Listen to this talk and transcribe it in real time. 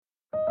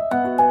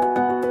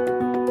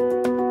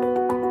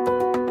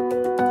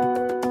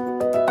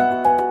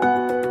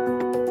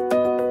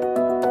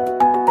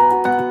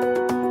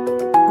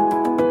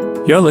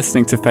You're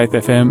listening to Faith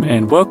FM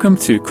and welcome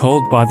to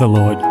Called by the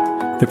Lord.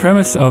 The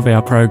premise of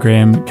our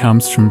program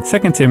comes from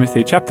 2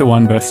 Timothy chapter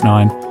 1 verse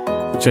 9,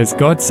 which says,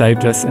 God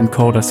saved us and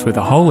called us with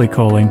a holy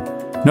calling,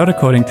 not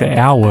according to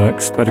our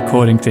works, but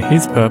according to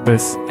his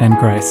purpose and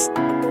grace,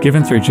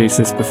 given through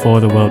Jesus before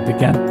the world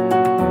began.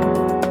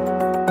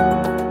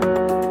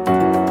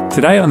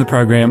 Today on the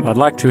program, I'd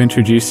like to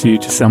introduce you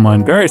to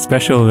someone very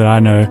special that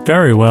I know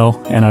very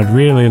well, and I'd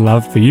really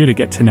love for you to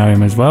get to know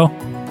him as well.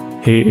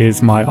 He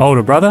is my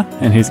older brother,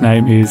 and his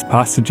name is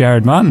Pastor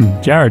Jared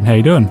Martin. Jared, how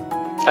you doing?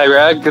 Hey,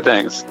 Rad. Good,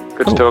 thanks.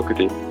 Good to talk with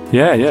you.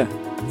 Yeah.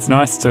 It's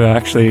nice to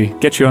actually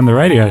get you on the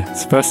radio.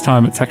 It's the first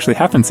time it's actually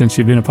happened since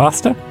you've been a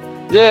pastor.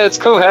 Yeah, it's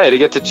cool, hey, to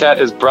get to chat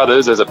as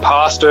brothers, as a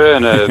pastor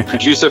and a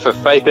producer for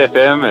Faith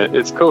FM.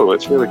 It's cool.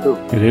 It's really cool.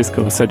 It is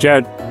cool. So,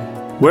 Jared,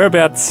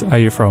 whereabouts are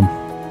you from?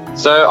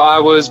 So I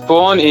was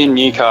born in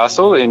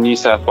Newcastle in New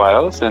South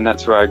Wales, and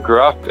that's where I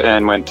grew up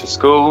and went to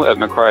school at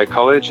Macquarie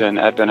College and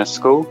Adventist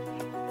School.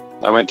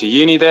 I went to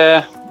uni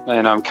there,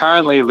 and I'm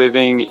currently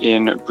living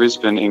in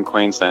Brisbane in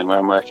Queensland, where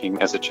I'm working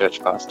as a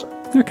church pastor.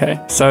 Okay,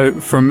 so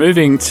from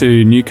moving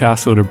to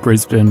Newcastle to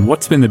Brisbane,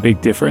 what's been the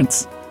big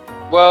difference?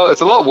 Well,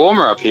 it's a lot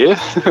warmer up here.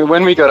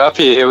 When we got up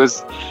here, it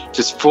was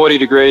just 40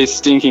 degrees,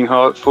 stinking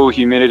hot, full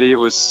humidity. It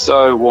was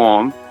so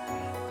warm.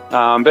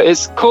 But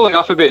it's cooling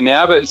off a bit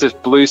now, but it's just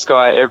blue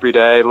sky every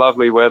day,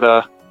 lovely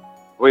weather.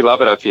 We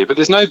love it up here. But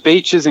there's no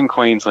beaches in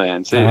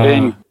Queensland.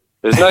 So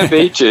there's no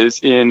beaches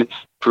in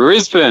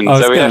Brisbane.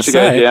 So we have to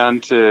go down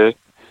to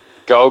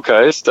Gold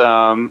Coast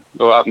or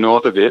up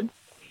north a bit.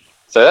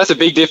 So that's a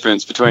big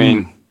difference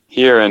between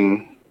here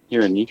and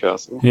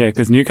Newcastle. Yeah,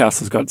 because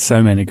Newcastle's got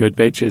so many good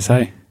beaches,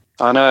 hey?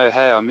 I know.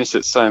 Hey, I miss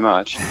it so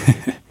much.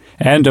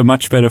 And a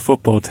much better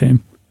football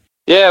team.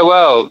 Yeah,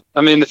 well,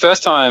 I mean, the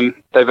first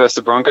time they versed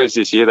the Broncos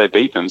this year, they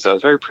beat them, so I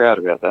was very proud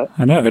about that.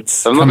 I know,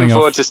 so I'm looking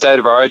forward to State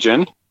of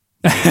Origin.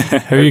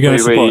 Who are you going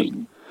to support?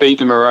 We beat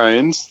the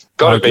Maroons.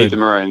 Got to beat the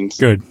Maroons.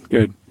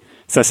 Good.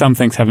 So some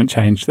things haven't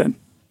changed then.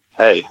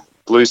 Hey,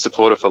 Blues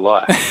supporter for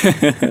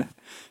life.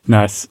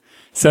 Nice.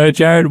 So,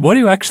 Jared, what do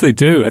you actually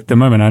do at the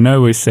moment? I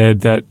know we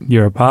said that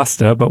you're a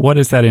pastor, but what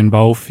does that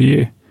involve for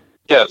you?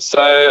 Yeah,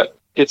 so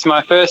it's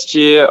my first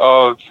year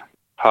of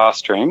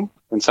pastoring.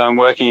 And so I'm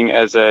working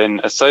as an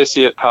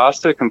associate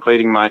pastor,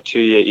 completing my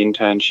 2-year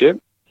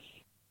internship.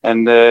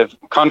 And the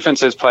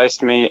conference has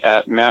placed me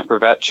at Mount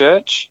Gravatt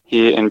Church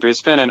here in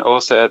Brisbane and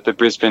also at the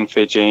Brisbane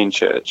Fijian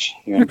Church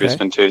here in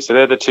Brisbane too. So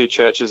they're the two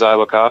churches I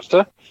look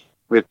after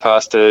with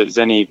Pastor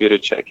Zeni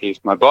Vidacek. He's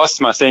my boss,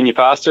 my senior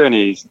pastor, and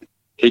he's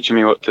teaching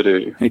me what to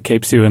do. He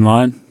keeps you in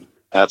line?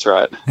 That's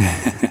right.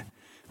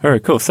 Very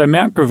cool. So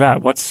Mount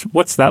Gravatt,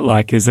 what's that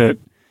like? Is it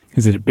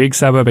a big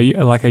suburb? Are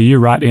you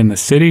right in the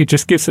city?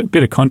 Just gives a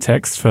bit of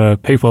context for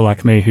people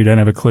like me who don't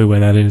have a clue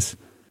where that is.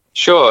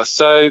 Sure.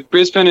 So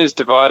Brisbane is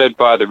divided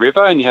by the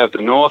river and you have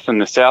the north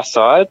and the south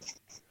sides.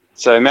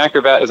 So Mount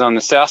Gravatt is on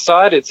the south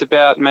side. It's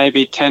about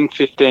maybe 10,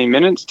 15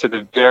 minutes to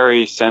the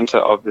very centre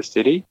of the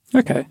city.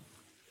 Okay.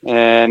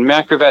 And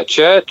Mount Gravatt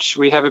Church,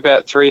 we have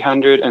about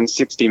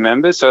 360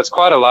 members. So it's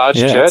quite a large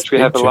church. We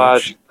have a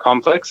large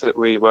complex that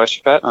we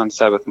worship at on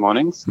Sabbath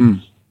mornings.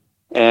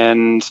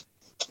 And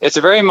it's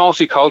a very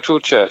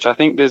multicultural church. I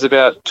think there's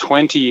about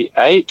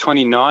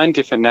 29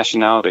 different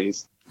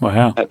nationalities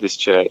at this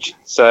church.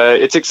 So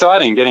it's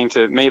exciting getting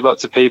to meet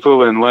lots of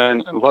people and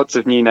learn lots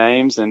of new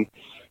names and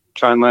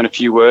try and learn a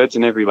few words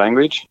in every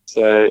language.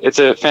 So it's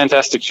a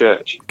fantastic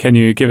church. Can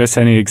you give us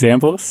any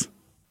examples?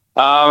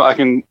 I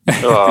can.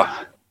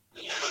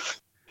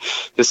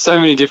 There's so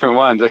many different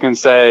ones. I can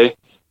say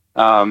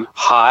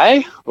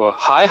hi or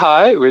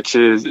hi, which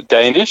is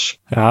Danish.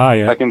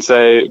 I can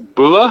say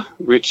bula,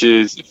 which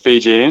is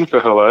Fijian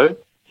for hello.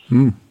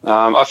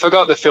 I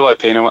forgot the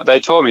Filipino one. They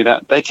taught me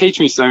that. They teach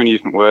me so many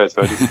different words,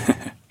 but I just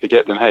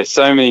forget them. Hey,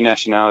 so many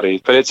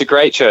nationalities. But it's a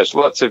great church.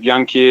 Lots of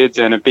young kids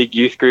and a big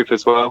youth group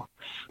as well.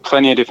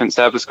 Plenty of different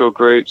Sabbath school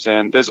groups.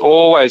 And there's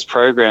always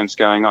programs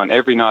going on.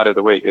 Every night of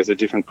the week there's a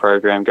different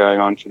program going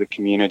on for the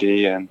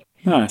community. And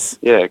nice.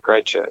 Yeah,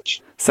 great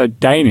church. So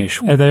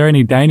Danish. Are there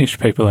any Danish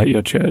people at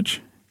your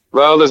church?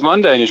 Well, there's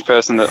one Danish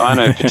person that I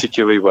know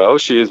particularly well.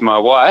 She is my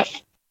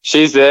wife.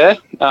 She's there.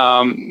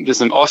 There's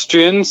some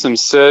Austrians, some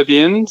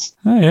Serbians,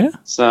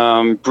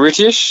 some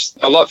British,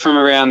 a lot from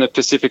around the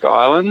Pacific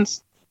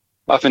Islands,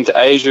 up into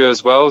Asia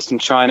as well, some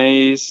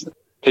Chinese,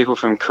 people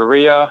from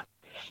Korea,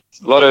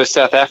 a lot of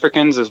South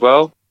Africans as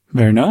well.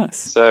 Very nice.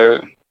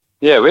 So,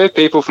 yeah, we have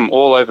people from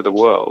all over the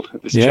world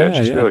at this church.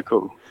 It's really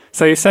cool.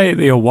 So you say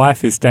that your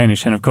wife is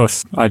Danish, and of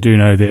course I do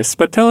know this,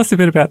 but tell us a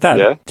bit about that.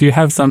 Yeah. Do you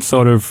have some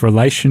sort of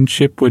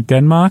relationship with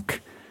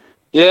Denmark?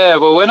 Yeah,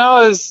 well, when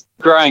I was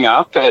growing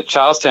up at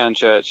Charlestown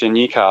Church in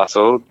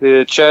Newcastle,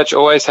 the church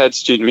always had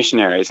student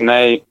missionaries, and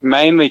they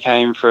mainly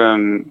came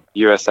from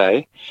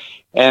USA.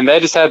 And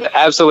they just had the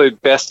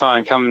absolute best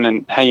time coming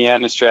and hanging out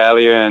in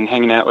Australia and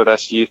hanging out with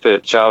us youth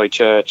at Charlie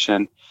Church.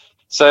 And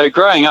so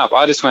growing up,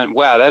 I just went,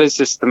 wow, that is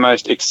just the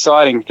most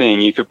exciting thing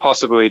you could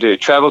possibly do.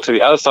 Travel to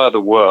the other side of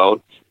the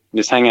world and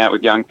just hang out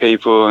with young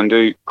people and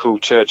do cool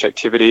church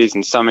activities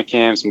and summer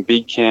camps and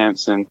big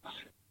camps. And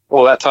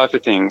all that type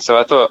of thing. So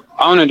I thought,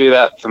 I want to do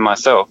that for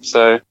myself.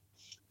 So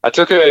I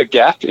took a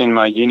gap in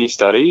my uni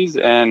studies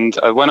and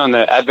I went on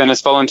the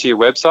Adventist Volunteer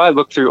website,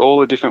 looked through all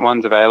the different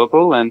ones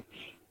available, and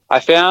I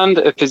found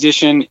a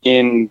position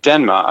in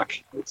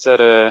Denmark. It's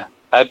at a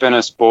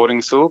Adventist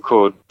boarding school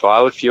called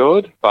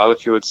Vejlefjord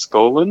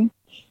Skolen.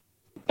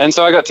 And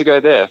so I got to go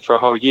there for a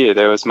whole year.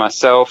 There was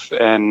myself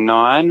and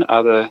 9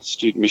 other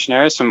student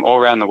missionaries from all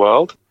around the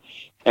world.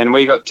 And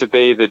we got to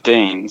be the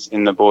deans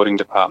in the boarding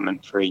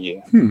department for a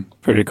year.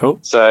 Pretty cool.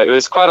 So it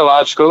was quite a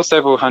large school,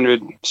 several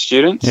hundred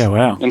students. Yeah,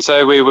 wow. And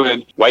so we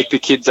would wake the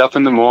kids up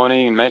in the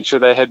morning and make sure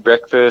they had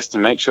breakfast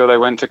and make sure they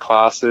went to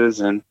classes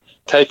and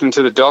take them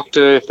to the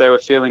doctor if they were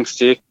feeling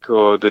sick,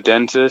 or the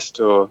dentist,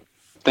 or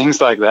things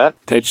like that.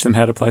 Teach them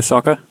how to play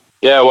soccer?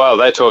 Yeah, well,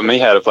 they taught me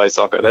how to play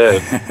soccer.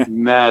 They're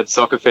mad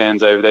soccer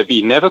fans over there. But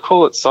you never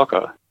call it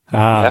soccer. You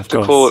have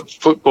to call it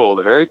football.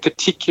 They're very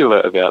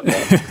particular about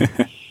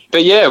that.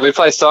 But yeah, we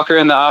play soccer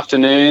in the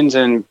afternoons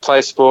and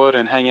play sport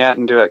and hang out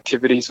and do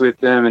activities with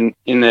them. And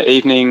in the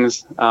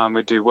evenings,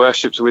 we'd do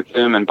worships with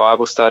them and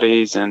Bible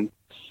studies. And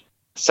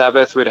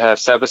Sabbath, we'd have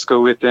Sabbath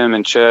school with them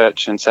and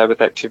church and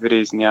Sabbath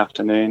activities in the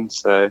afternoon.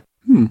 So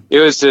it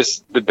was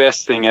just the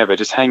best thing ever,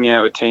 just hanging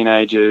out with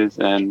teenagers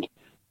and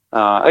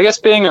I guess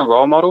being a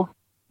role model.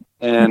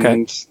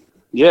 And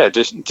yeah,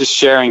 just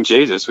sharing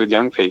Jesus with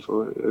young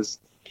people. It was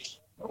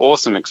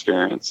awesome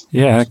experience.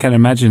 Yeah, I can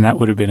imagine that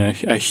would have been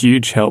a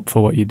huge help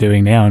for what you're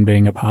doing now and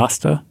being a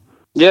pastor.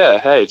 Yeah,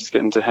 hey, just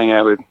getting to hang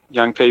out with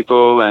young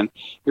people, and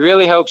it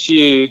really helps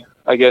you,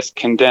 I guess,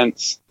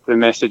 condense the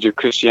message of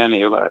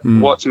Christianity, like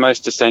what's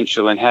most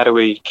essential and how do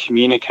we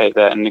communicate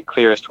that in the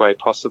clearest way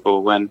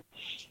possible when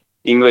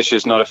English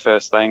is not a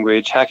first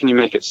language. How can you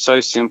make it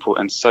so simple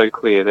and so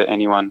clear that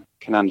anyone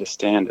can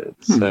understand it?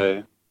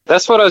 So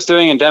that's what I was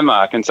doing in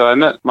Denmark. And so I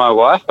met my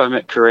wife, I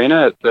met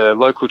Karina at the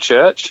local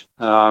church.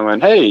 I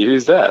went, hey,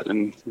 who's that?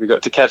 And we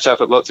got to catch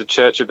up at lots of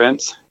church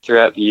events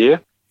throughout the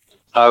year.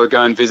 I would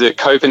go and visit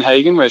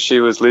Copenhagen, where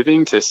she was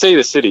living, to see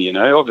the city, you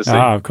know, obviously.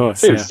 Oh, of course.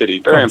 See the city,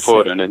 very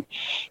important. And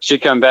she'd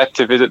come back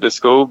to visit the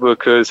school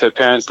because her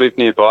parents lived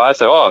nearby.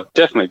 So,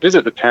 definitely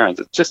visit the parents.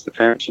 It's just the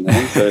parents, you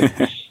know. So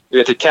we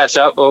had to catch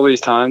up all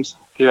these times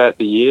throughout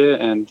the year.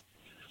 And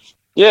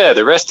yeah,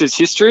 the rest is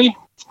history.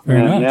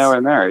 Very nice. Now we're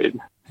married.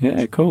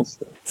 Yeah, cool.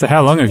 So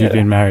how long have you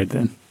been married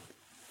then?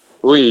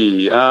 4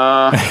 years,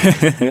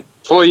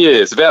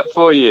 about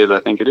 4 years, I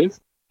think it is.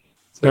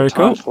 So very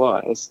cool. Time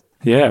flies.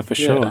 Yeah, for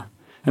sure.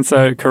 And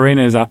so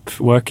Karina's up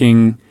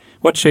working.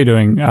 What's she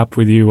doing up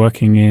with you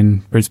working in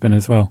Brisbane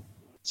as well?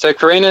 So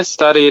Karina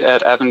studied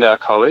at Avondale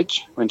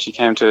College when she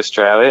came to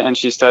Australia, and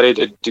she studied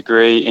a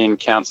degree in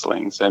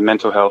counselling, so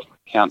mental health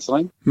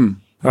counselling. All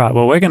right,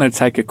 well, we're going to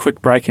take a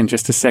quick break in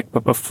just a sec,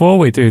 but before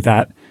we do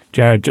that,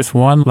 Jared, just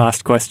one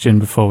last question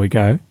before we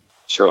go.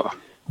 Sure.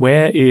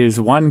 Where is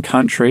one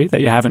country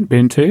that you haven't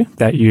been to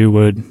that you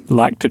would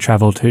like to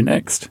travel to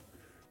next?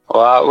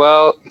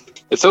 Well,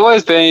 it's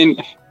always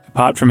been...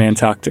 Apart from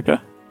Antarctica.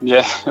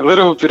 Yeah, a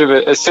little bit of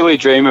a silly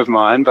dream of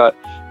mine, but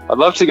I'd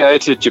love to go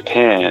to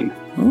Japan.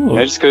 You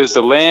know, just because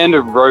the land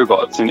of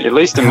robots, and at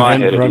least in my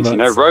head it is, you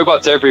know,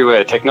 robots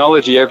everywhere,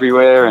 technology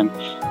everywhere, and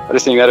I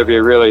just think that would be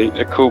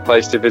a cool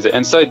place to visit,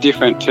 and so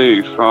different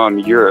too from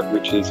Europe,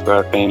 which is where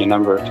I've been a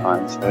number of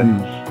times. So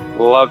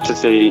love to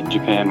see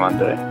Japan one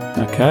day.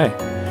 Okay.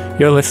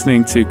 You're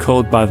listening to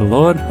Called by the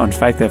Lord on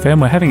Faith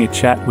FM. We're having a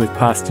chat with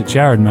Pastor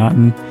Jared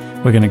Martin.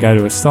 We're going to go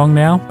to a song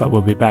now, but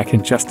we'll be back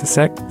in just a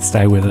sec.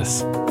 Stay with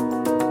us.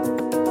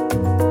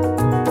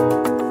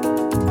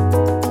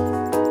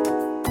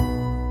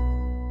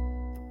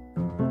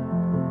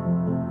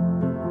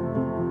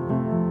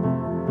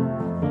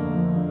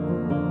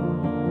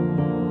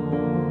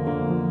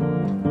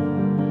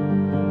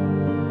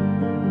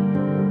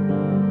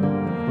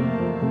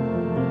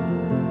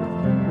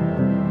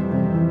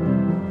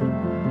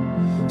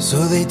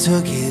 So they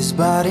took his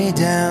body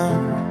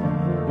down,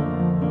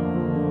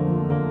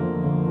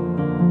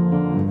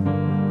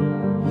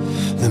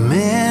 the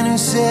man who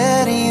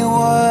said he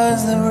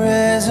was the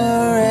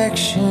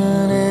resurrection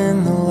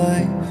and the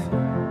life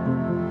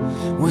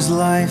was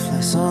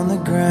lifeless on the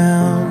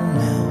ground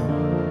now.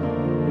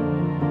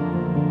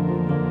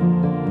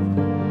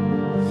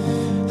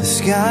 The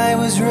sky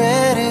was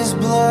red as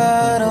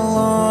blood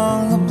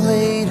along the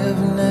blade of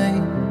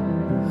night.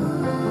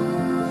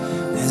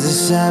 As the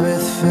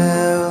Sabbath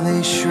fell,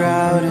 they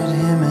shrouded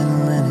him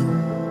in linen.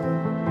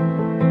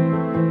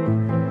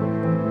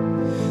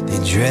 They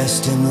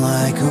dressed him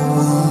like a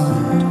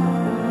wound.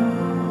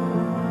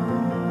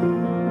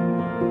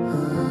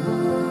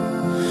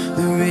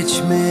 The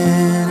rich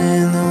man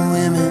and the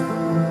women,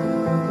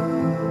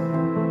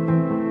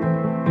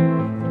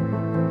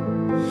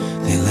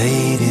 they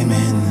laid him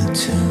in the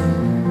tomb.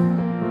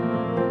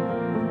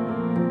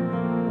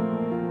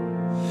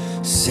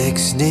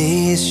 6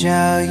 days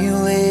shall you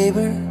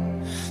labor,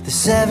 the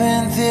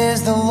seventh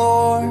is the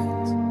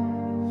Lord's.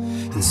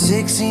 And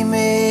 6 he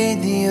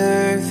made the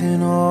earth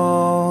and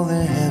all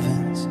the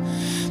heavens,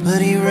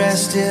 but he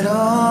rested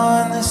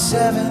on the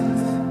seventh.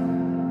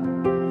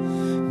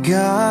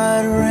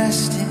 God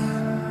rested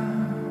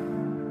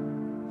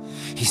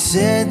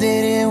said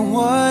that it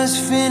was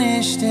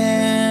finished,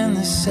 and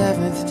the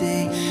seventh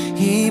day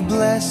he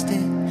blessed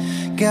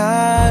it.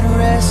 God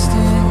rested.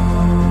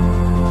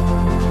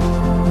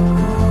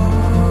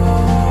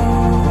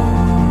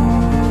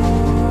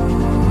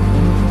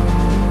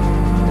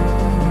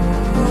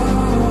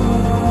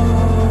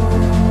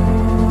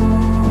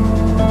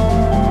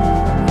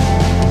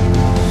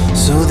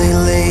 So they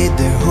laid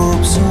their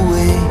hopes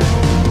away.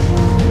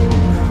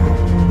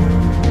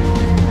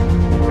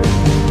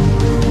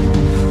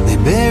 They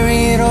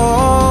buried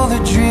all the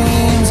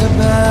dreams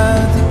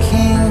about the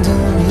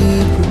kingdom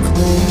he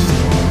proclaimed,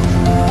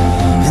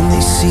 and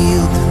they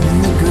sealed them in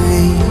the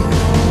grave.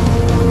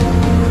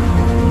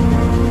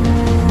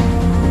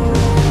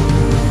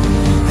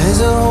 As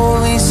a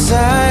holy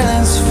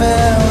silence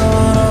fell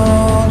on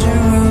all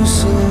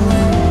Jerusalem,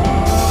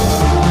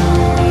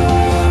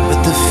 but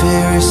the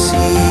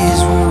Pharisees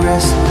were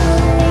restless.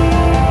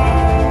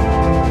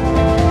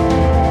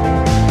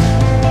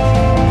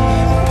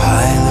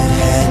 Pilate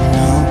had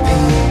no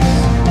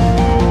peace,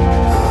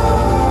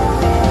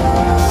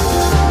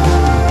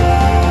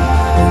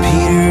 and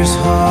Peter's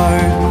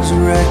heart was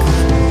reckless.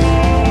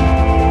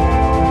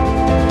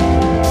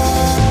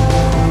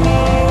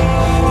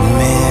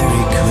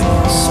 Mary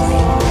couldn't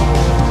sleep,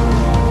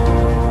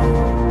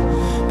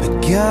 but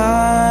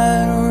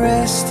God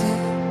rested.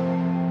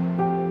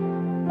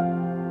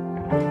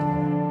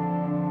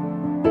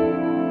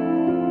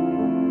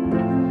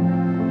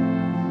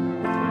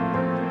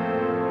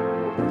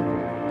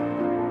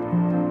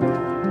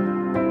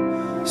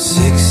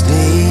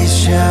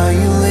 Shall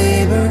you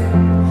labor?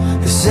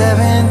 The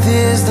seventh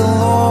is the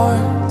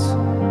Lord's,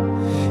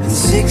 and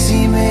 6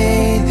 he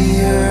made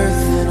the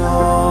earth and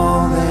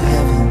all the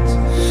heavens,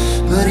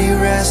 but he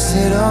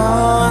rested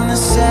on the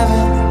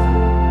seventh.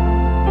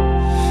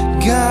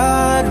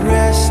 God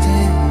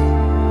rested.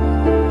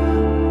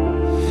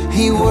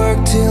 He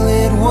worked till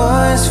it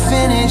was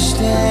finished,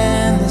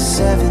 and the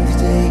seventh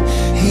day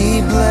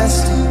he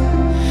blessed it.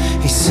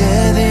 He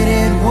said that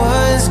it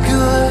was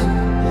good,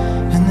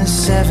 and the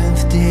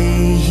seventh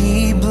day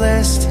he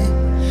blessed it.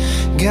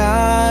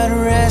 God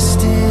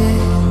rested.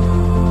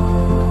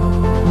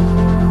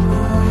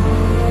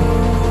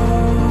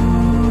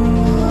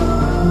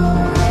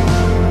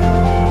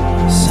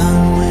 Sun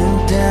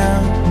went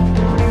down,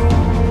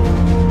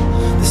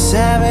 the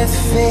Sabbath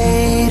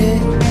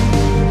faded,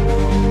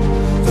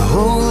 the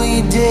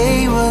holy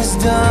day was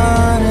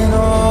done, and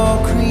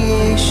all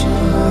creation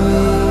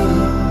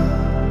waited.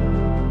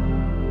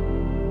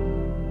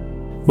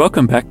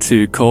 Welcome back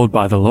to Called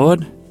by the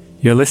Lord.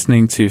 You're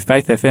listening to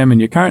Faith FM,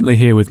 and you're currently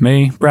here with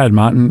me, Brad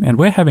Martin, and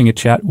we're having a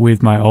chat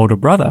with my older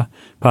brother,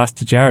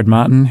 Pastor Jared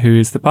Martin, who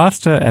is the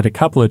pastor at a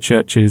couple of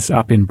churches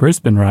up in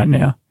Brisbane right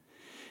now.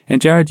 And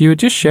Jared, you were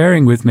just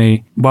sharing with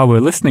me while we were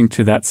listening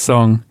to that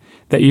song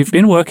that you've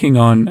been working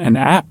on an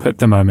app at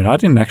the moment. I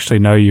didn't actually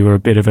know you were a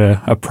bit of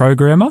a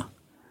programmer.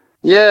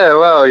 Yeah,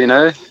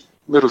 well,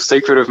 little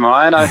secret of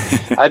mine.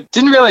 I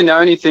didn't really know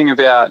anything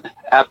about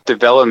app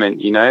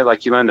development,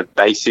 like you learn the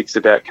basics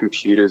about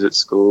computers at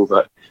school,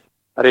 but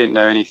I didn't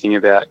know anything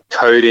about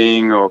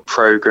coding or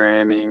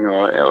programming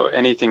or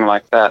anything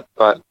like that.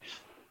 But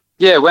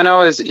yeah, when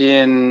I was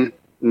in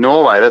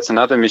Norway, that's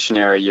another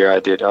missionary year I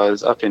did. I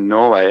was up in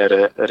Norway at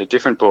a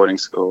different boarding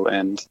school,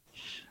 and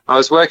I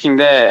was working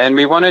there, and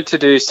we wanted to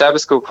do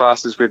Sabbath school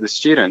classes with the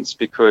students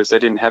because they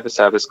didn't have a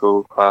Sabbath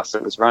school class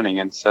that was running.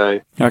 And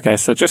so okay,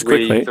 so just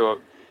quickly,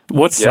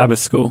 what's Sabbath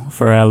school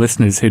for our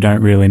listeners who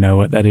don't really know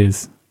what that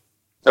is?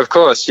 Of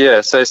course,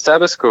 yeah. So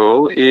Sabbath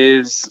school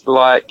is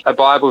like a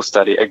Bible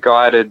study, a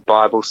guided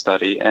Bible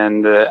study,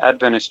 and the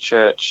Adventist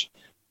Church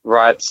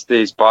writes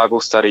these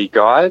Bible study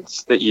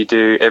guides that you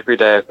do every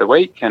day of the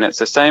week, and it's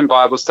the same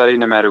Bible study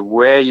no matter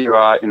where you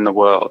are in the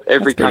world.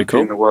 Every country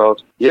in the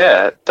world,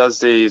 does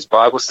these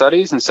Bible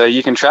studies, and so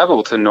you can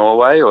travel to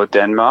Norway or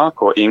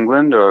Denmark or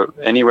England or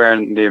anywhere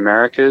in the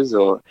Americas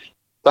or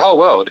the whole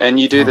world,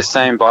 and you do the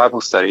same Bible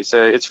study.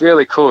 So it's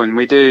really cool, and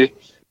we do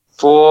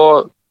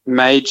 4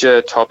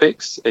 major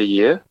topics a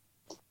year,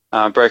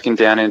 broken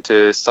down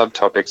into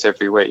subtopics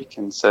every week.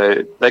 And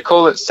so they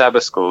call it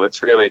Sabbath school.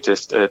 It's really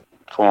just a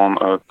form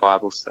of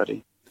Bible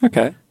study.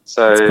 Okay.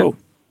 So, that's cool.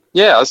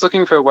 Yeah, I was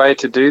looking for a way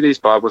to do these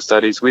Bible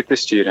studies with the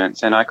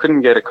students, and I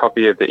couldn't get a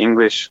copy of the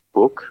English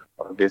book,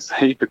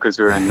 obviously, because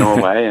we were in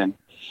Norway, and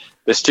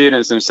the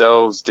students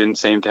themselves didn't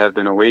seem to have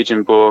the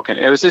Norwegian book, and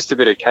it was just a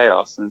bit of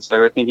chaos. And so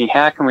we're thinking,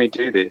 how can we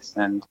do this?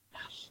 And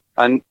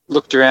I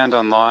looked around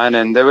online,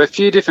 and there were a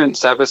few different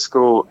Sabbath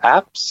school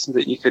apps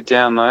that you could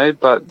download,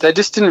 but they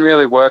just didn't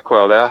really work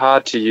well. They were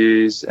hard to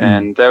use,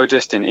 and they were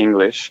just in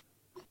English.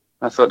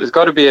 I thought there's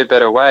got to be a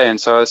better way,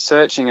 and so I was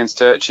searching,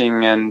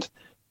 and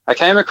I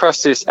came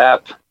across this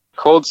app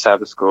called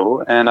Sabbath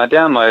School, and I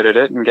downloaded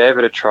it and gave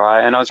it a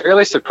try, and I was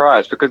really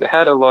surprised because it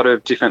had a lot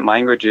of different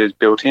languages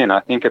built in. I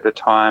think at the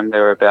time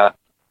there were about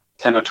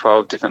 10 or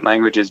 12 different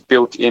languages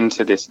built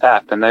into this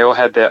app, and they all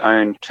had their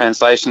own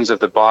translations of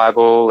the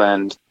Bible,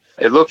 and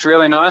it looked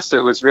really nice.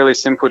 It was really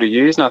simple to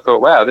use, and I thought,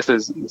 wow, this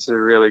is a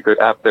really good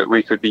app that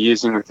we could be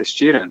using with the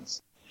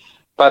students.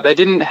 but they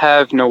didn't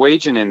have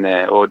Norwegian in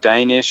there or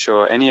Danish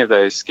or any of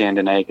those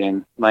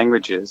Scandinavian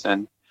languages.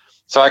 And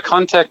so I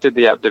contacted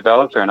the app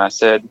developer and I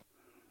said,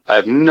 I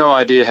have no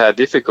idea how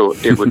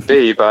difficult it would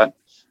be, but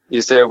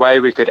is there a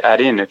way we could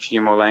add in a few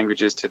more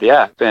languages to the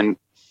app? And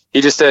he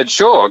just said,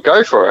 sure,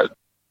 go for it.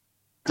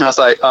 And I was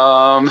like,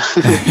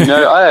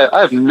 I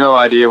have no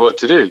idea what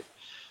to do.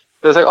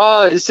 I was like,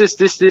 oh, it's just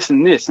this,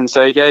 and this. And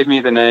so he gave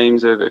me the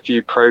names of a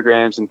few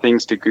programs and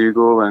things to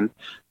Google. And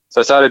so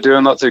I started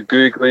doing lots of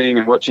Googling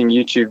and watching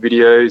YouTube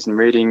videos and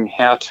reading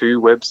how-to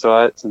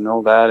websites and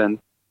all that. And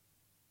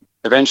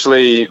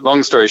eventually,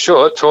 long story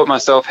short, taught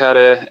myself how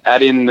to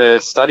add in the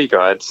study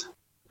guides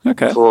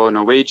for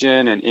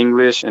Norwegian and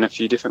English and a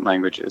few different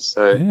languages.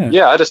 So,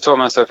 I just taught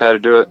myself how to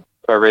do it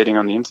by reading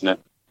on the internet.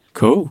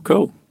 Cool.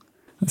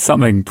 That's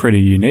something pretty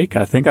unique,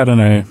 I think. I don't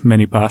know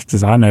many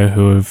pastors I know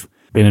who have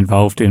been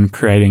involved in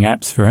creating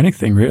apps for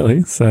anything,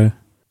 really. So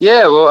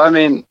yeah, well, I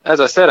mean, as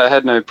I said, I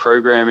had no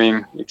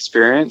programming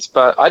experience,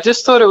 but I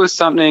just thought it was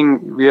something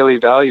really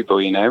valuable.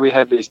 We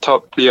had these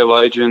top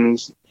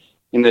theologians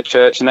in the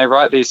church and they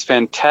write these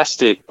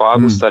fantastic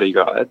Bible study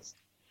guides.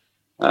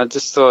 I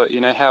just thought,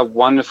 how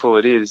wonderful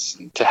it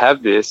is to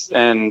have this.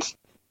 And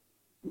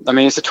I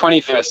mean, it's the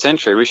 21st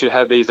century. We should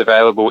have these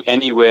available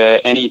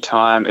anywhere,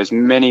 anytime, as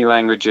many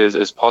languages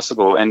as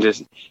possible, and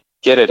just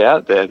get it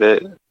out there.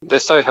 They're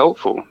so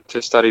helpful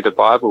to study the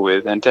Bible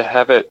with, and to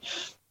have it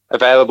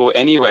available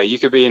anywhere. You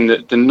could be in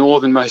the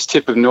northernmost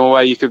tip of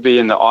Norway, you could be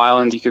in the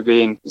islands, you could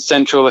be in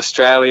central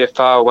Australia,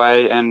 far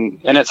away,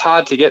 and it's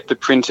hard to get the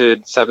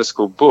printed Sabbath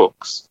School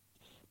books.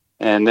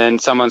 And then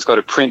someone's got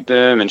to print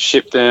them and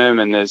ship them,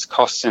 and there's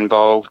costs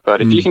involved.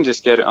 But if you can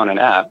just get it on an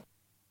app,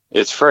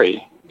 it's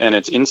free and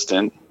it's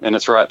instant and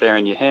it's right there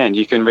in your hand.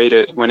 You can read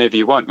it whenever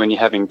you want, when you're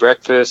having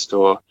breakfast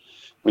or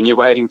when you're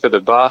waiting for the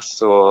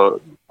bus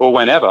or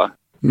whenever.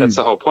 That's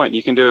the whole point.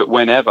 You can do it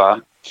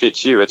whenever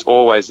fits you. It's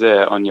always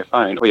there on your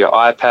phone or your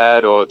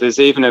iPad, or there's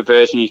even a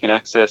version you can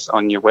access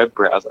on your web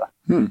browser.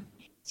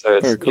 So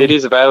it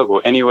is available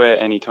anywhere,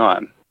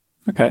 anytime.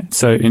 Okay.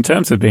 So in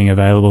terms of being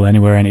available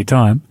anywhere,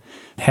 anytime,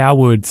 how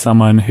would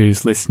someone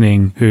who's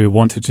listening who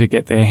wanted to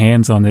get their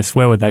hands on this,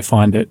 where would they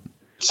find it?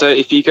 So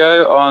if you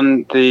go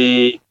on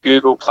the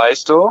Google Play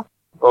Store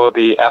or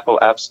the Apple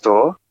App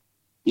Store,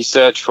 you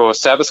search for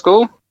Sabbath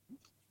School,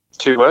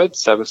 2 words,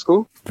 Sabbath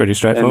School. Pretty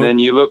straightforward. And then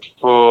you look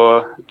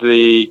for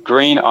the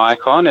green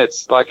icon.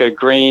 It's like a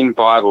green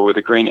Bible with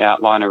a green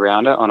outline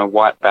around it on a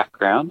white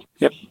background.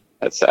 Yep.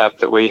 That's the app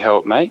that we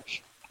help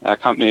make. Our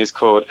company is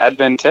called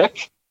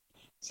Adventech,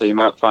 so you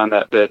might find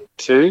that there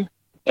too.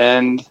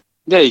 And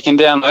yeah, you can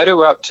download it.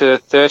 We're up to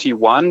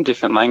 31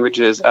 different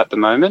languages at the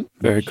moment.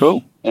 Very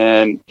cool.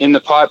 And in the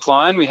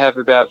pipeline, we have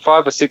about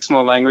 5 or 6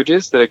 more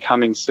languages that are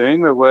coming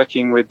soon. We're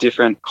working with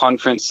different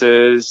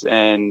conferences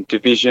and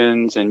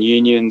divisions and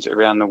unions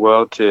around the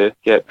world to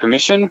get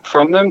permission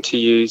from them to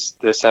use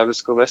the Sabbath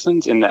School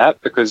lessons in the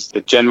app, because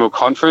the General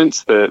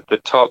Conference, the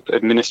top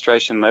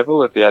administration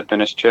level of the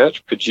Adventist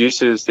Church,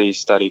 produces these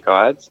study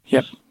guides.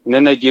 Yep. And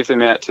then they give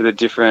them out to the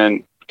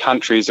different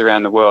countries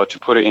around the world to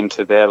put it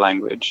into their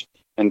language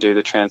and do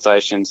the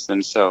translations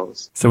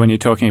themselves. So when you're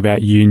talking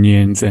about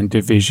unions and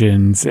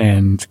divisions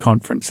and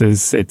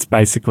conferences, it's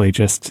basically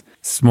just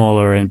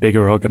smaller and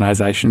bigger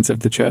organizations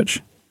of the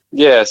church?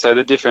 Yeah, so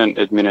the different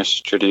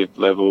administrative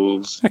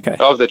levels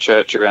of the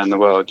church around the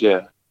world,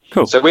 yeah.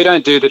 Cool. So we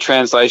don't do the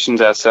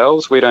translations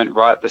ourselves. We don't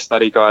write the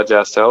study guides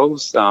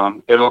ourselves.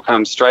 It all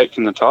comes straight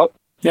from the top.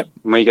 Yep.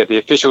 And we get the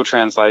official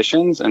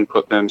translations and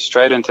put them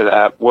straight into the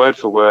app, word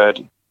for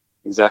word,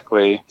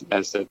 exactly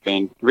as they've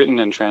been written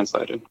and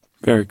translated.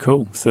 Very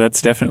cool. So that's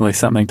definitely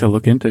something to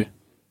look into.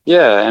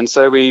 Yeah, and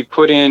so we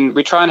try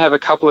and have a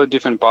couple of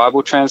different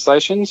Bible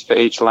translations for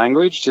each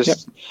language,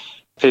 just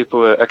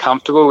people are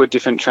comfortable with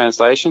different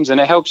translations, and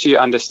it helps you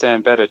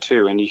understand better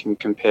too, and you can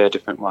compare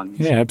different ones.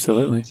 Yeah,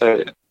 absolutely.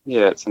 So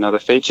yeah, it's another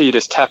feature. You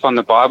just tap on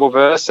the Bible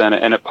verse and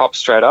it pops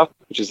straight up,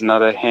 which is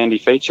another handy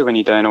feature when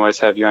you don't always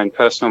have your own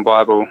personal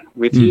Bible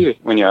with you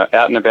when you're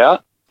out and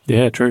about.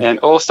 Yeah, true. And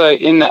also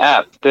in the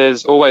app,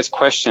 there's always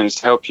questions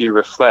to help you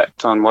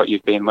reflect on what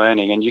you've been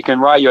learning. And you can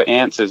write your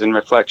answers and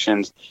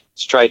reflections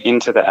straight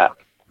into the app.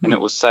 And it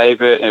will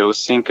save it, and it will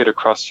sync it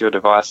across your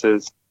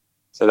devices.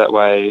 So that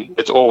way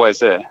it's always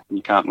there and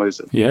you can't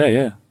lose it.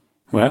 Yeah.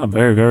 Wow,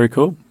 very, very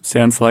cool.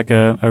 Sounds like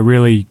a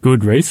really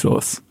good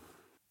resource.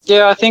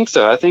 Yeah, I think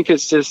so. I think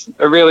it's just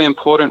a really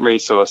important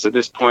resource at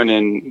this point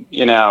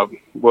in our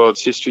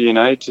world's history,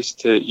 just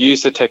to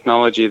use the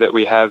technology that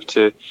we have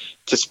to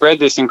spread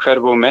this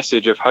incredible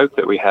message of hope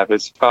that we have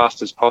as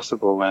fast as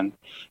possible, and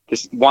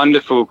this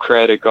wonderful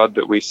creator God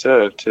that we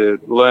serve, to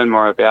learn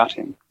more about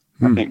him.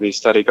 I think these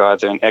study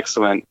guides are an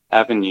excellent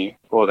avenue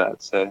for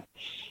that. So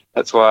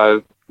that's why I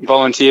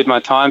volunteered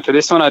my time for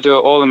this one. I do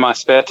it all in my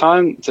spare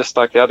time, just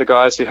like the other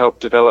guys who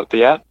helped develop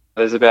the app.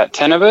 There's about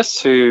 10 of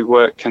us who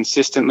work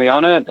consistently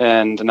on it,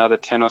 and another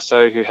 10 or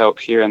so who help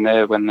here and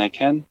there when they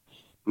can.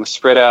 We're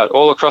spread out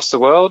all across the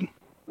world.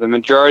 The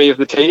majority of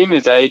the team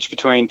is aged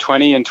between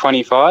 20 and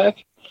 25.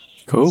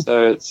 Cool.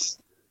 So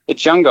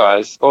it's young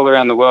guys all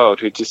around the world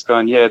who've just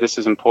gone, yeah, this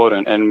is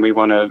important, and we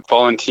want to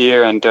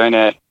volunteer and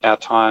donate our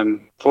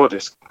time for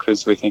this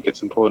because we think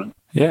it's important.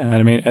 Yeah, and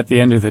I mean, at the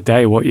end of the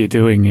day, what you're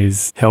doing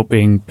is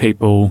helping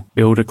people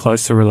build a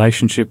closer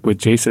relationship with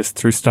Jesus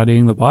through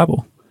studying the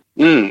Bible.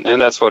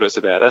 And that's what it's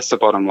about. That's the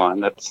bottom line.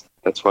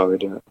 That's why we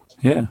do it.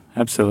 Yeah,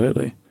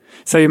 absolutely.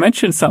 So you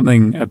mentioned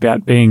something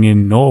about being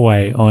in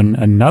Norway on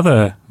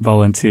another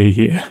volunteer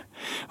year.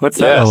 What's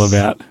that all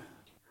about?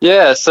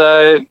 Yeah,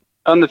 so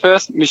on the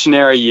first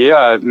missionary year,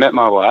 I met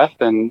my wife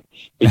and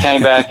we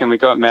came back and we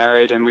got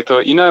married, and we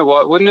thought, you know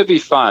what, wouldn't it be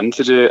fun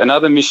to do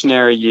another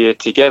missionary year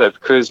together?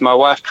 Because my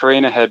wife,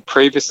 Karina, had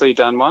previously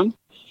done one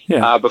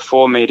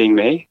before meeting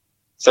me.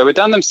 So we'd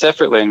done them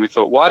separately, and we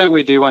thought, why don't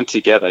we do one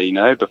together, you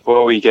know,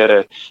 before we get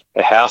a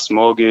house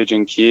mortgage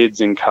and kids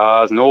and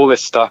cars and all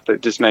this stuff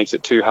that just makes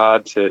it too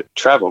hard to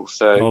travel.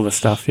 So all the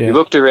stuff, we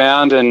looked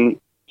around and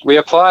we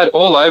applied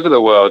all over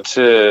the world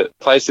to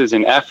places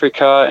in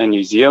Africa and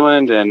New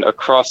Zealand and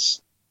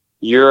across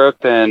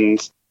Europe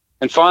and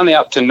finally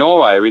up to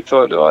Norway. We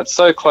thought, oh, it's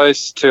so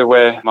close to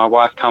where my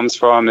wife comes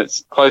from.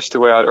 It's close to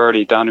where I'd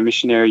already done a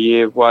missionary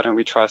year. Why don't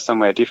we try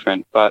somewhere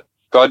different? But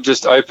God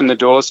just opened the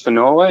doors for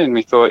Norway, and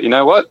we thought, you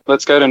know what,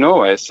 let's go to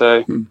Norway.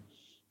 So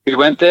we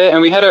went there,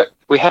 and we had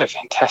a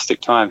fantastic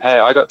time. Hey,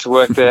 I got to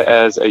work there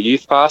as a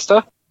youth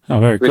pastor,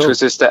 which was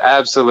just the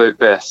absolute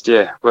best.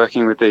 Yeah,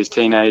 working with these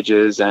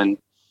teenagers and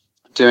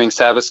doing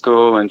Sabbath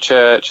school and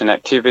church and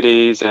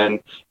activities and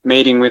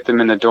meeting with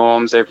them in the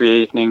dorms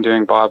every evening,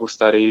 doing Bible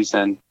studies.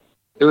 And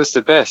it was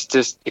the best,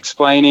 just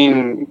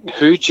explaining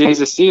who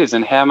Jesus is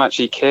and how much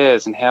he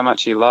cares and how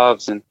much he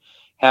loves and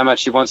how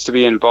much he wants to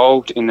be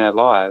involved in their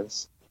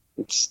lives.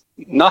 It's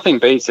nothing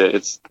beats it.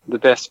 It's the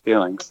best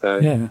feeling. So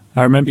yeah,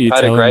 I remember you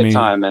telling me. I had a great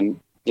time, and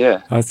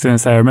yeah. I was going to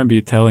say, I remember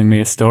you telling me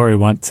a story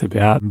once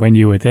about when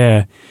you were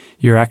there,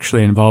 you're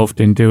actually involved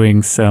in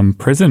doing some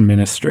prison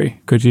ministry.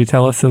 Could you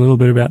tell us a little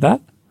bit about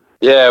that?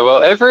 Yeah,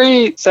 well,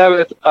 every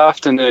Sabbath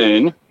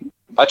afternoon,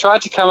 I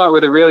tried to come up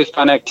with a really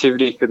fun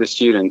activity for the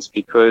students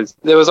because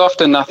there was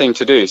often nothing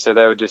to do. So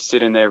they would just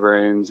sit in their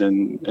rooms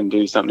and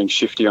do something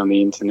shifty on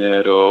the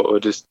internet or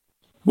just...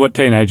 What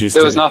teenagers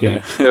There was nothing.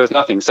 Yeah. There was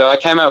nothing. So I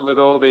came up with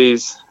all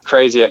these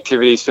crazy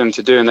activities for them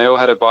to do, and they all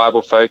had a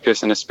Bible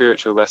focus and a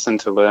spiritual lesson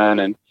to learn.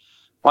 And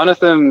one of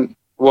them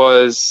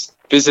was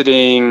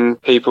visiting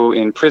people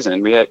in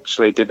prison. We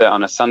actually did that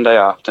on a Sunday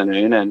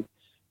afternoon, and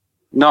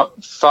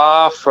not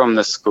far from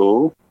the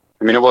school.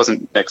 I mean, it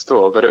wasn't next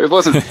door, but it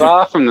wasn't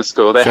far from the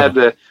school. They had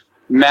the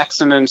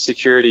maximum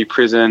security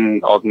prison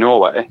of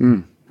Norway.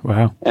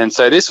 Wow. And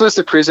so this was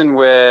the prison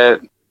where...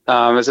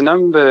 it was a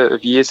number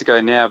of years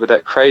ago now, but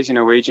that crazy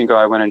Norwegian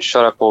guy went and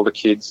shot up all the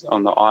kids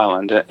on the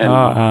island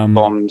and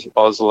bombed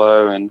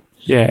Oslo and...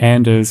 Yeah,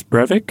 Anders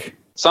Breivik?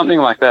 Something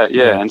like that,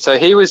 yeah. And so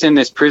he was in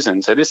this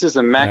prison. So this is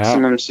the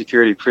maximum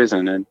security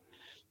prison. And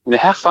you know,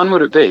 how fun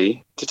would it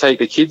be to take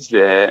the kids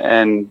there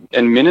and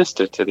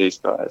minister to these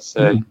guys?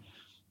 So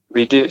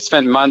we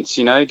spent months,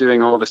 you know,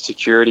 doing all the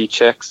security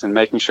checks and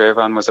making sure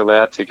everyone was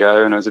allowed to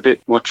go. And it was a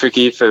bit more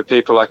tricky for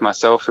people like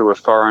myself who were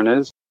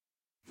foreigners.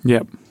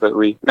 Yep. But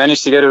we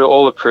managed to get it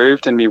all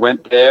approved, and we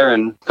went there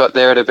and got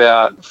there at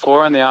about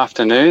 4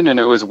 p.m, and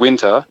it was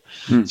winter.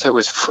 So it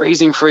was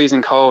freezing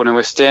cold, and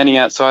we're standing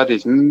outside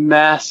these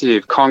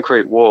massive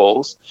concrete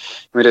walls.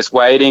 We're just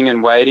waiting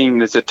and waiting.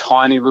 There's a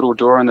tiny little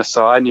door on the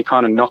side, and you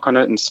kind of knock on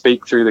it and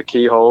speak through the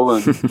keyhole.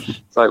 And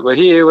it's like, we're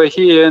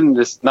here, and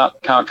this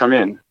can't come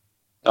in.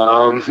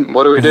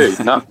 What do we do?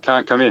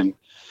 Can't come in.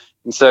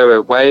 And so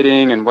we're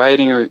waiting and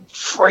waiting,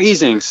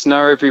 freezing,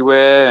 snow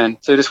everywhere. And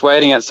so just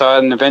waiting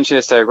outside, and eventually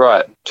they say,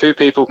 right, 2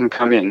 people can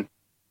come in.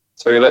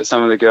 So we let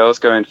some of the girls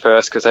go in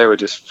first because they were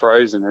just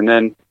frozen, and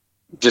then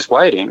just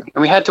waiting.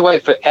 And we had to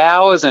wait for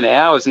hours and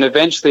hours, and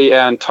eventually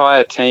our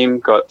entire team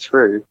got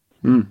through.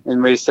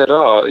 And we said,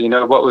 oh, you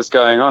know, what was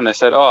going on? They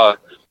said, oh,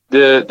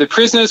 the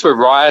prisoners were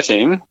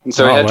rioting, and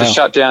so we had to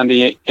shut down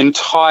the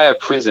entire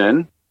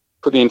prison,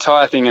 put the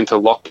entire thing into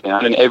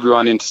lockdown and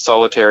everyone into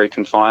solitary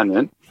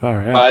confinement.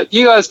 But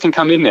you guys can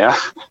come in now.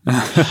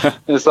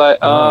 It's like,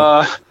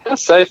 how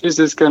safe is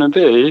this going to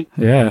be?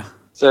 Yeah.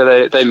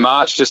 So they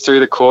marched us through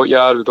the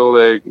courtyard with all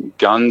their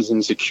guns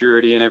and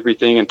security and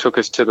everything and took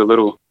us to the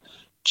little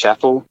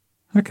chapel.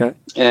 Okay.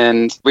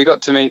 And we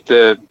got to meet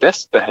the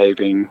best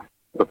behaving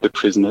of the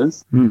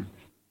prisoners.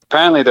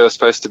 Apparently there was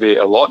supposed to be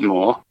a lot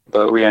more,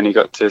 but we only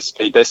got to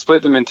speak. They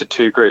split them into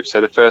 2 groups.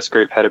 So the first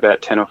group had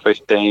about 10 or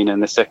 15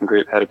 and the second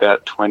group had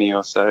about 20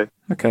 or so.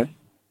 Okay.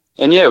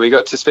 And yeah, we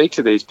got to speak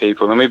to these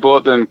people, and we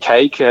bought them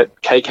cake.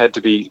 Cake had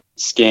to be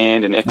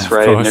scanned and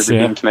x-rayed and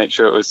everything to make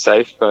sure it was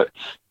safe, but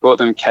bought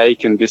them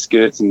cake and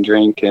biscuits and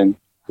drink, and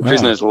the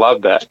prisoners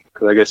loved that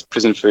because I guess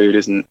prison food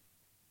isn't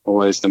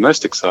always the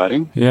most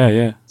exciting.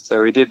 Yeah.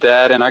 So we did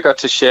that, and I got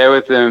to share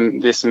with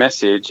them this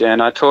message,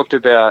 and I talked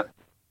about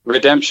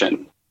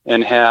redemption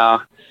and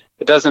how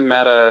it doesn't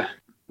matter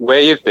where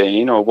you've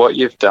been or what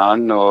you've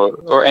done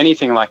or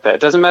anything like that.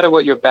 It doesn't matter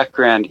what your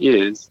background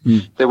is,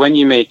 that when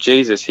you meet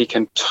Jesus, he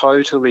can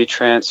totally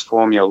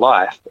transform your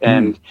life.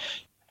 And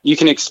you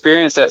can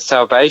experience that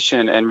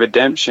salvation and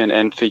redemption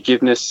and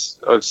forgiveness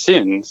of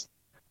sins.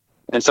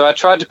 And so I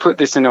tried to put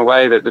this in a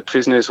way that the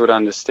prisoners would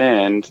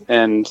understand.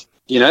 And,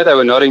 you know, they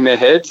were nodding their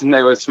heads and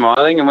they were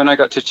smiling. And when I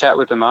got to chat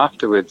with them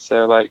afterwards, they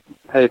were like,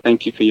 hey,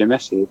 thank you for your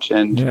message.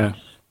 And yeah.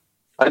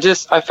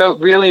 I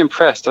felt really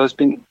impressed. I was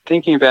been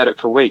thinking about it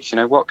for weeks, you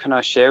know, what can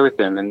I share with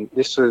them? And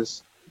this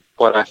was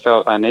what I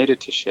felt I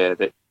needed to share,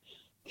 that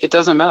it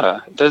doesn't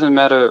matter. It doesn't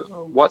matter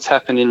what's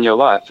happened in your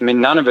life. I mean,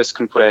 none of us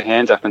can put our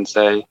hands up and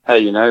say, hey,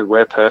 you know,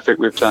 we're perfect.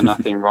 We've done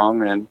nothing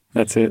wrong. And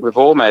that's it. We've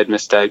all made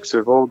mistakes.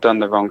 We've all done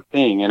the wrong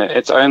thing. And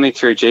it's only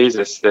through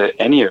Jesus that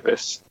any of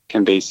us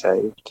can be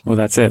saved. Well,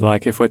 that's it.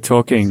 Like if we're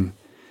talking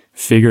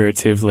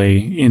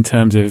figuratively in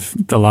terms of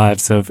the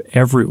lives of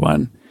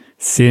everyone,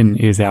 sin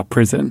is our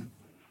prison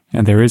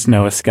and there is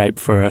no escape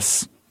for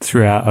us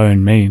through our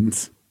own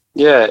means.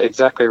 Yeah,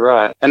 exactly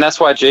right. And that's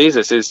why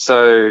Jesus is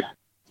so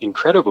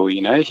incredible,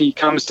 you know. He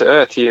comes to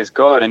earth, he is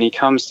God, and he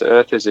comes to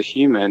earth as a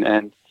human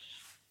and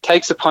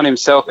takes upon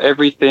himself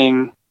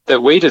everything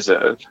that we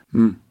deserve.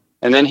 And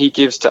then he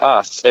gives to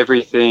us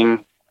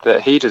everything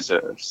that he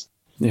deserves.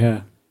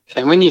 Yeah.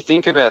 And when you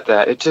think about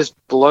that, it just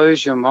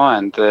blows your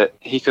mind that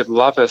he could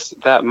love us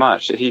that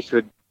much, that he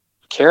could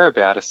care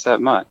about us that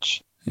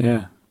much.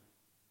 Yeah.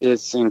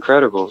 It's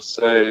incredible.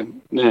 So,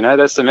 you know,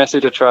 that's the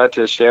message I tried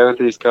to share with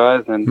these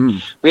guys.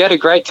 And we had a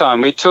great time.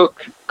 We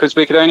took, because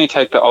we could only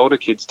take the older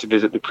kids to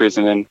visit the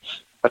prison, and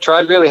I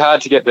tried really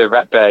hard to get the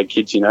rat bag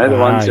kids, you know, the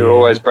ones who are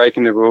always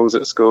breaking the rules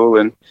at school.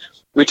 And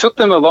we took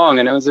them along,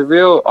 and it was a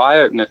real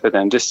eye-opener for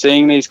them, just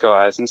seeing these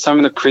guys. And some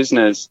of the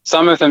prisoners,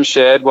 some of them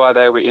shared why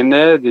they were in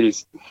there,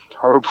 these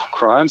horrible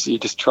crimes that you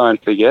just try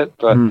and forget.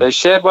 But they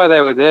shared why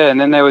they were there,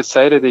 and then they would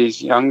say to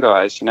these young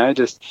guys, you know,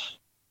 just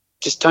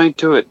don't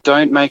do it.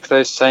 Don't make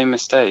those same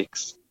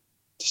mistakes.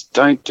 Just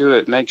don't do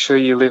it. Make sure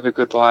you live a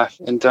good life,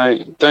 and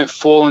don't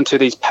fall into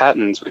these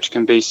patterns which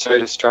can be so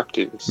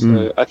destructive.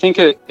 So I think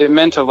it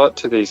meant a lot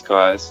to these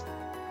guys.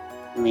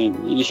 I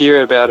mean, you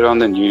hear about it on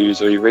the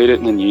news or you read it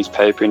in the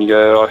newspaper and you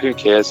go, oh, who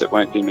cares? It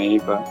won't be me.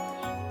 But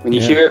when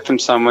you hear it from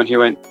someone who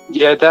went,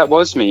 yeah, that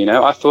was me, you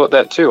know, I thought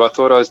that too. I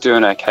thought I was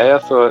doing okay. I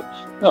thought,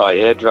 oh,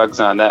 yeah, drugs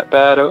aren't that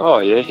bad. Or, oh,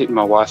 yeah, hitting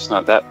my wife's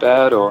not that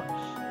bad. Or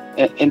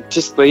and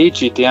just leads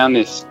you down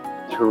this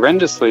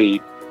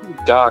horrendously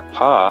dark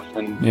path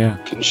and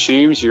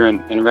consumes you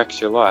and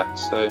wrecks your life.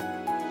 So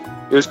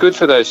it was good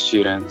for those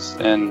students,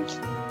 and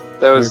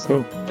that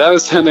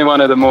was certainly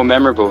one of the more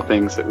memorable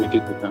things that we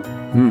did with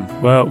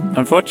them. Well,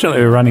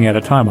 unfortunately we're running out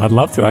of time. I'd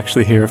love to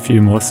actually hear a few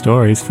more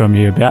stories from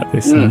you about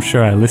this, and I'm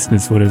sure our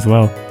listeners would as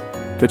well.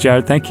 But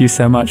Jared, thank you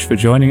so much for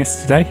joining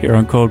us today here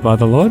on Called by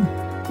the Lord.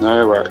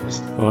 No worries.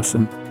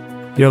 Awesome.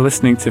 You're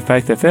listening to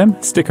Faith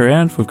FM. Stick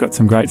around, we've got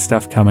some great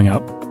stuff coming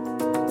up.